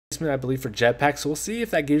replacement, I believe, for jetpacks, so we'll see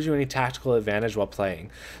if that gives you any tactical advantage while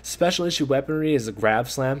playing. Special issue weaponry is a grab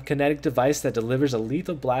slam, kinetic device that delivers a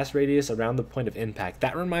lethal blast radius around the point of impact.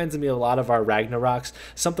 That reminds me a lot of our Ragnaroks,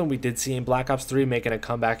 something we did see in Black Ops 3 making a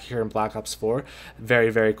comeback here in Black Ops 4. Very,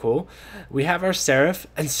 very cool. We have our Seraph,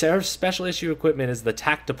 and Seraph's special issue equipment is the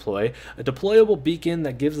TAC deploy, a deployable beacon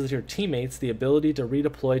that gives your teammates the ability to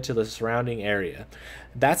redeploy to the surrounding area.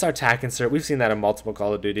 That's our TAC insert. We've seen that in multiple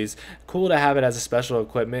Call of Duties. Cool to have it as a special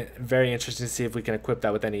equipment. Very interesting to see if we can equip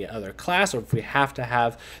that with any other class or if we have to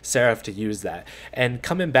have Seraph to use that. And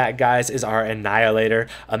coming back, guys, is our Annihilator,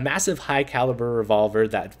 a massive high caliber revolver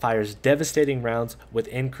that fires devastating rounds with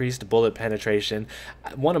increased bullet penetration.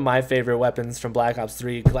 One of my favorite weapons from Black Ops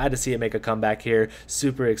 3. Glad to see it make a comeback here.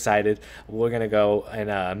 Super excited. We're going to go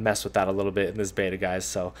and mess with that a little bit in this beta, guys.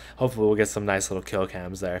 So hopefully we'll get some nice little kill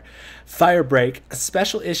cams there. Firebreak.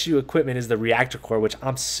 Special issue equipment is the reactor core, which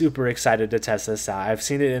I'm super excited to test this out. I've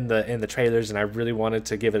seen it in the trailers and I really wanted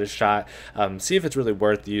to give it a shot, see if it's really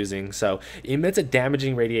worth using. So it emits a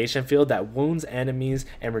damaging radiation field that wounds enemies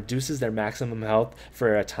and reduces their maximum health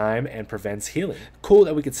for a time and prevents healing. Cool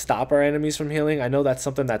that we could stop our enemies from healing. I know that's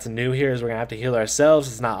something that's new here, is we're gonna have to heal ourselves.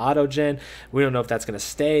 It's not auto gen. We don't know if that's gonna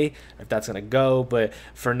stay or if that's gonna go, but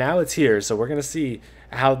for now it's here. So we're gonna see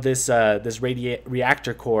how this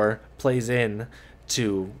reactor core plays in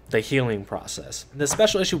to the healing process. The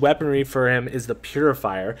special issue weaponry for him is the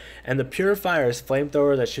Purifier, and the Purifier is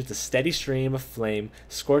flamethrower that shoots a steady stream of flame,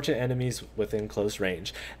 scorching enemies within close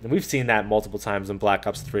range. And we've seen that multiple times in Black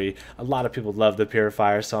Ops 3. A lot of people love the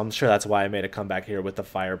Purifier, so I'm sure that's why I made a comeback here with the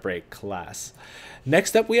Firebreak class.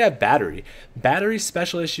 Next up, we have Battery. Battery's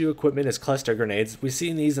special issue equipment is cluster grenades. We've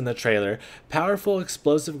seen these in the trailer. Powerful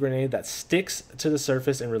explosive grenade that sticks to the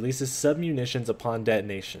surface and releases submunitions upon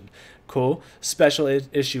detonation. Cool. Special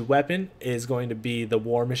issue weapon is going to be the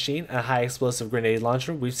War Machine, a high explosive grenade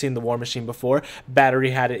launcher. We've seen the War Machine before. Battery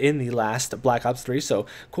had it in the last Black Ops 3, so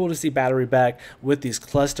cool to see Battery back with these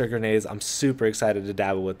cluster grenades. I'm super excited to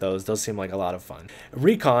dabble with those. Those seem like a lot of fun.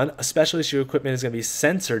 Recon, a special issue equipment is going to be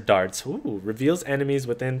sensor darts. Ooh, reveals enemies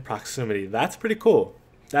within proximity. That's pretty cool.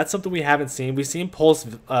 That's something we haven't seen. We've seen Pulse,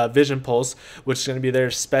 Vision Pulse, which is going to be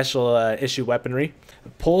their special issue weaponry.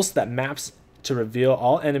 Pulse that maps to reveal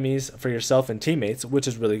all enemies for yourself and teammates, which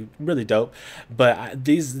is really dope. But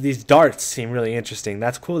these darts seem really interesting.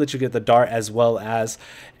 That's cool that you get the dart as well as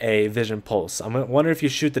a Vision Pulse. I'm wondering if you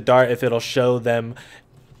shoot the dart, if it'll show them.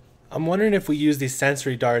 I'm wondering if we use these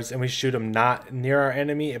sensory darts and we shoot them not near our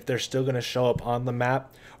enemy, if they're still going to show up on the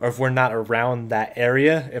map, or if we're not around that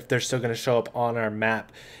area, if they're still going to show up on our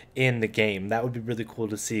map in the game. That would be really cool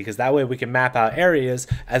to see, because that way we can map out areas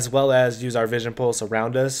as well as use our Vision Pulse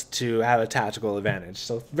around us to have a tactical advantage.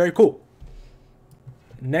 So very cool.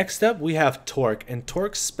 Next up, we have Torque, and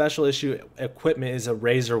Torque's special issue equipment is a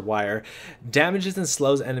razor wire. Damages and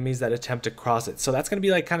slows enemies that attempt to cross it. So that's going to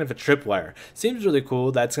be like kind of a tripwire. Seems really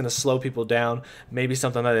cool. That's going to slow people down. Maybe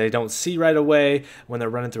something that they don't see right away when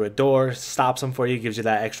they're running through a door. Stops them for you, gives you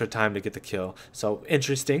that extra time to get the kill. So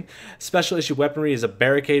interesting. Special issue weaponry is a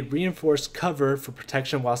barricade, reinforced cover for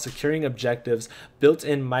protection while securing objectives.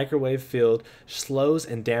 Built-in microwave field, slows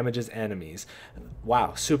and damages enemies.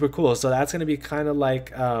 Wow, super cool. So that's going to be kind of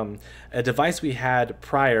like a device we had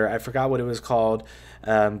prior. I forgot what it was called,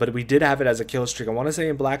 but we did have it as a kill streak. I want to say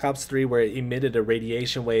in Black Ops 3, where it emitted a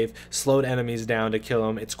radiation wave, slowed enemies down to kill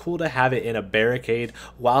them. It's cool to have it in a barricade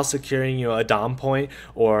while securing, you know, a dom point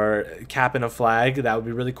or capping a flag. That would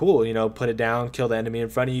be really cool. You know, put it down, kill the enemy in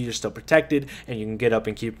front of you. You're still protected, and you can get up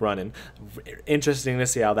and keep running. Interesting to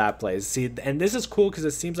see how that plays. See, and this is cool because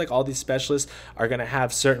it seems like all these specialists are going to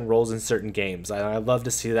have certain roles in certain games. I love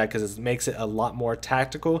to see that because it makes it a lot more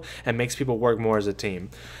tactical and makes people work more as a team.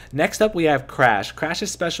 Next up, we have Crash.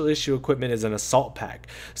 Crash's special issue equipment is an assault pack.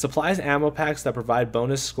 Supplies ammo packs that provide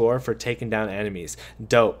bonus score for taking down enemies.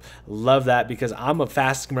 Dope. Love that, because I'm a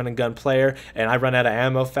fast run and gun player and I run out of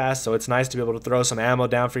ammo fast, so it's nice to be able to throw some ammo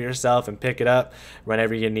down for yourself and pick it up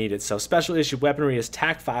whenever you need it. So special issue weaponry is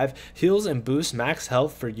TAC 5, heals and boosts max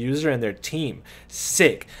health for user and their team.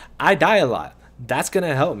 Sick. I die a lot. That's going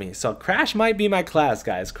to help me. So Crash might be my class,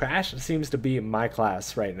 guys. Crash seems to be my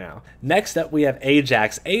class right now. Next up, we have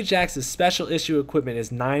Ajax. Ajax's special issue equipment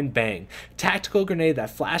is 9 Bang. Tactical grenade that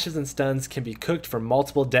flashes and stuns, can be cooked for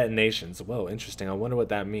multiple detonations. Whoa, interesting. I wonder what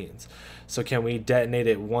that means. So can we detonate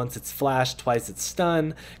it once it's flashed, twice it's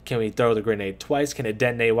stunned? Can we throw the grenade twice? Can it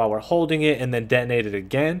detonate while we're holding it and then detonate it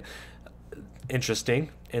again? Interesting.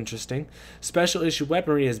 Special issue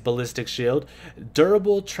weaponry is ballistic shield,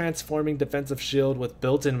 durable transforming defensive shield with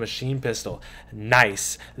built-in machine pistol.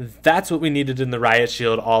 Nice. That's what we needed in the riot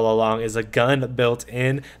shield all along, is a gun built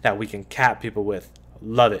in that we can cap people with.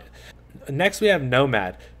 Love it. Next we have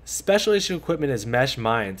Nomad. Special issue equipment is mesh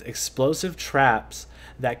mines, explosive traps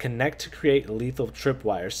that connect to create lethal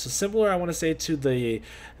tripwires. So similar, I want to say, to the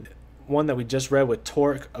one that we just read with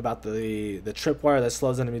Torque about the tripwire that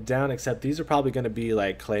slows enemy down, except these are probably going to be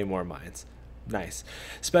like claymore mines. Nice.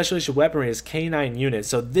 Special issue weaponry is K9 units.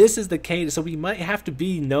 So this is the K. So we might have to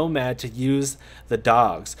be Nomad to use the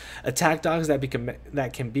dogs. Attack dogs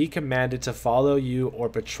that can be commanded to follow you or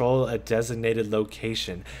patrol a designated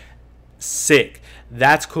location. Sick.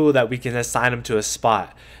 That's cool that we can assign them to a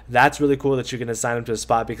spot. That's really cool that you can assign them to a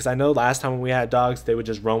spot, because I know last time when we had dogs, they would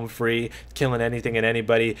just roam free, killing anything and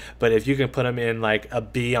anybody. But if you can put them in like a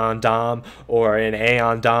B on Dom or an A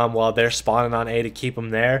on Dom while they're spawning on A to keep them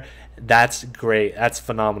there, that's great. That's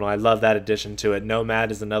phenomenal. I love that addition to it. Nomad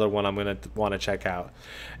is another one I'm going to want to check out.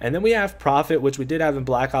 And then we have Prophet, which we did have in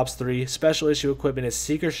Black Ops 3. Special issue equipment is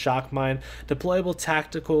Seeker Shock Mine, deployable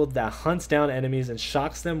tactical that hunts down enemies and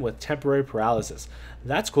shocks them with temporary paralysis.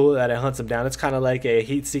 That's cool that it hunts them down. It's kind of like a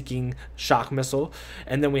heat-seeking shock missile.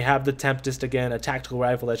 And then we have the Tempest again, a tactical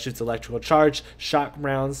rifle that shoots electrical charge, shock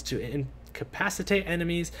rounds to incapacitate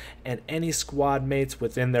enemies and any squad mates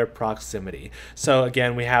within their proximity. So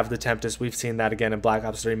again, we have the Tempest. We've seen that again in Black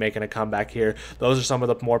Ops 3 making a comeback here. Those are some of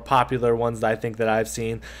the more popular ones that I think that I've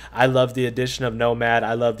seen. I love the addition of Nomad.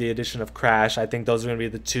 I love the addition of Crash. I think those are going to be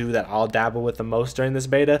the two that I'll dabble with the most during this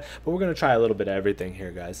beta, but we're going to try a little bit of everything here,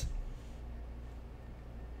 guys.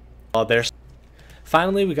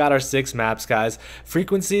 Finally, we got our 6 maps, guys.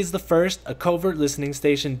 Frequency is the first, a covert listening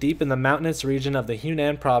station deep in the mountainous region of the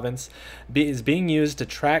Hunan province is being used to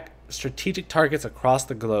track strategic targets across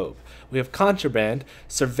the globe. We have Contraband.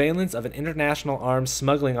 Surveillance of an international arms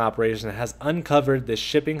smuggling operation has uncovered this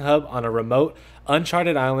shipping hub on a remote,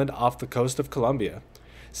 uncharted island off the coast of Colombia.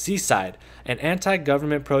 Seaside. An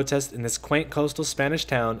anti-government protest in this quaint coastal Spanish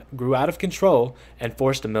town grew out of control and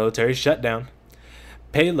forced a military shutdown.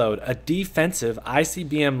 Payload, a defensive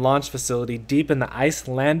ICBM launch facility deep in the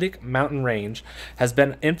Icelandic mountain range, has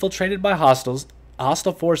been infiltrated by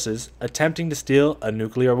hostile forces attempting to steal a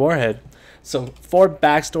nuclear warhead. So 4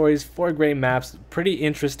 backstories, 4 great maps, pretty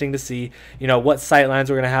interesting to see, you know, what sightlines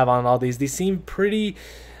we're going to have on all these. These seem pretty,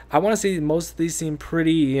 I want to say most of these seem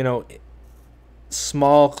pretty, you know,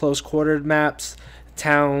 small, close-quartered maps.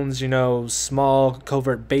 Towns, you know, small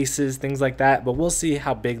covert bases, things like that, but we'll see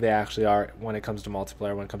how big they actually are when it comes to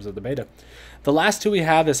multiplayer, when it comes to the beta. The last 2 we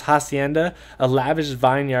have is Hacienda, a lavish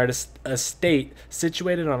vineyard estate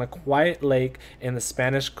situated on a quiet lake in the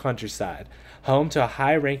Spanish countryside, home to a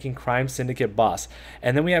high-ranking crime syndicate boss.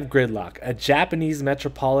 And then we have Gridlock, a Japanese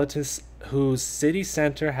metropolis whose city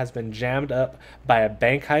center has been jammed up by a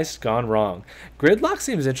bank heist gone wrong. Gridlock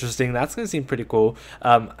seems interesting. That's going to seem pretty cool.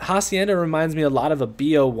 Hacienda reminds me a lot of a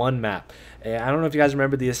BO1 map. I don't know if you guys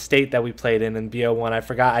remember the estate that we played in BO1. I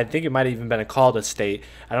forgot. I think it might have even been called estate.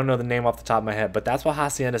 I don't know the name off the top of my head, but that's what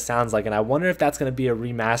Hacienda sounds like, and I wonder if that's going to be a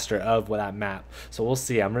remaster of that map. So we'll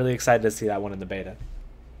see. I'm really excited to see that one in the beta.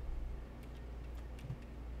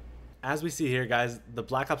 As we see here, guys, the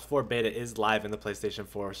Black Ops 4 beta is live in the PlayStation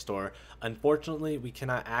 4 store. Unfortunately, we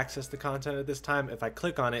cannot access the content at this time. If I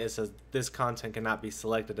click on it, it says this content cannot be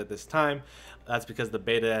selected at this time. That's because the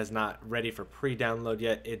beta is not ready for pre-download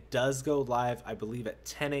yet. It does go live, I believe, at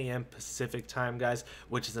 10 a.m. Pacific time, guys,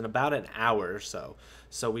 which is in about an hour or so.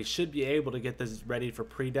 So we should be able to get this ready for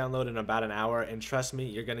pre-download in about an hour, and trust me,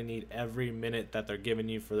 you're going to need every minute that they're giving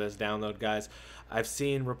you for this download, guys. I've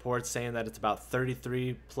seen reports saying that it's about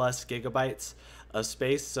 33 plus gigabytes of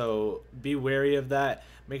space, so be wary of that.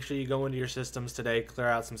 Make sure you go into your systems today, clear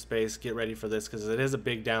out some space, get ready for this, because it is a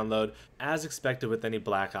big download. As expected with any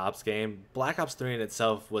Black Ops game, Black Ops 3 in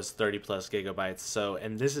itself was 30 plus gigabytes, so,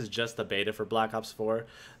 and this is just the beta for Black Ops 4.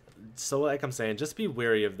 So like I'm saying, just be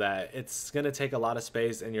wary of that. It's going to take a lot of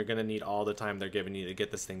space, and you're going to need all the time they're giving you to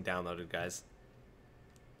get this thing downloaded, guys.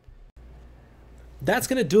 That's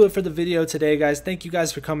going to do it for the video today, guys. Thank you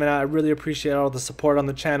guys for coming out. I really appreciate all the support on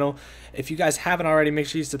the channel. If you guys haven't already, make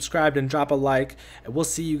sure you subscribe and drop a like. And we'll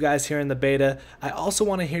see you guys here in the beta. I also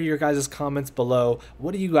want to hear your guys' comments below.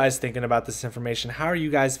 What are you guys thinking about this information? How are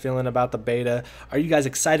you guys feeling about the beta? Are you guys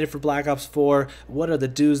excited for Black Ops 4? What are the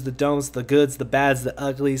do's, the don'ts, the goods, the bads, the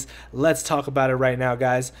uglies? Let's talk about it right now,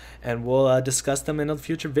 guys. And we'll discuss them in a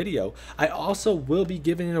future video. I also will be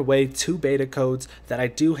giving away 2 beta codes that I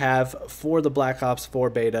do have for the Black Ops 4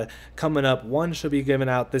 beta coming up. One should be given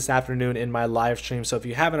out this afternoon in my live stream, so if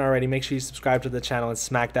you haven't already, make sure you subscribe to the channel and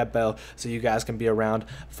smack that bell so you guys can be around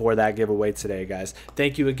for that giveaway today, guys.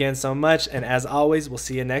 Thank you again so much, and as always, we'll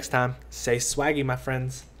see you next time. Stay swaggy, my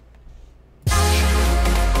friends.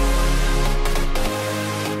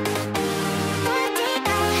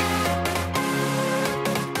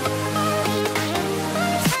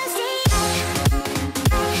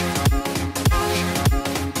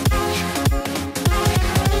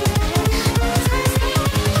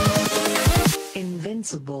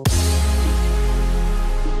 invincible.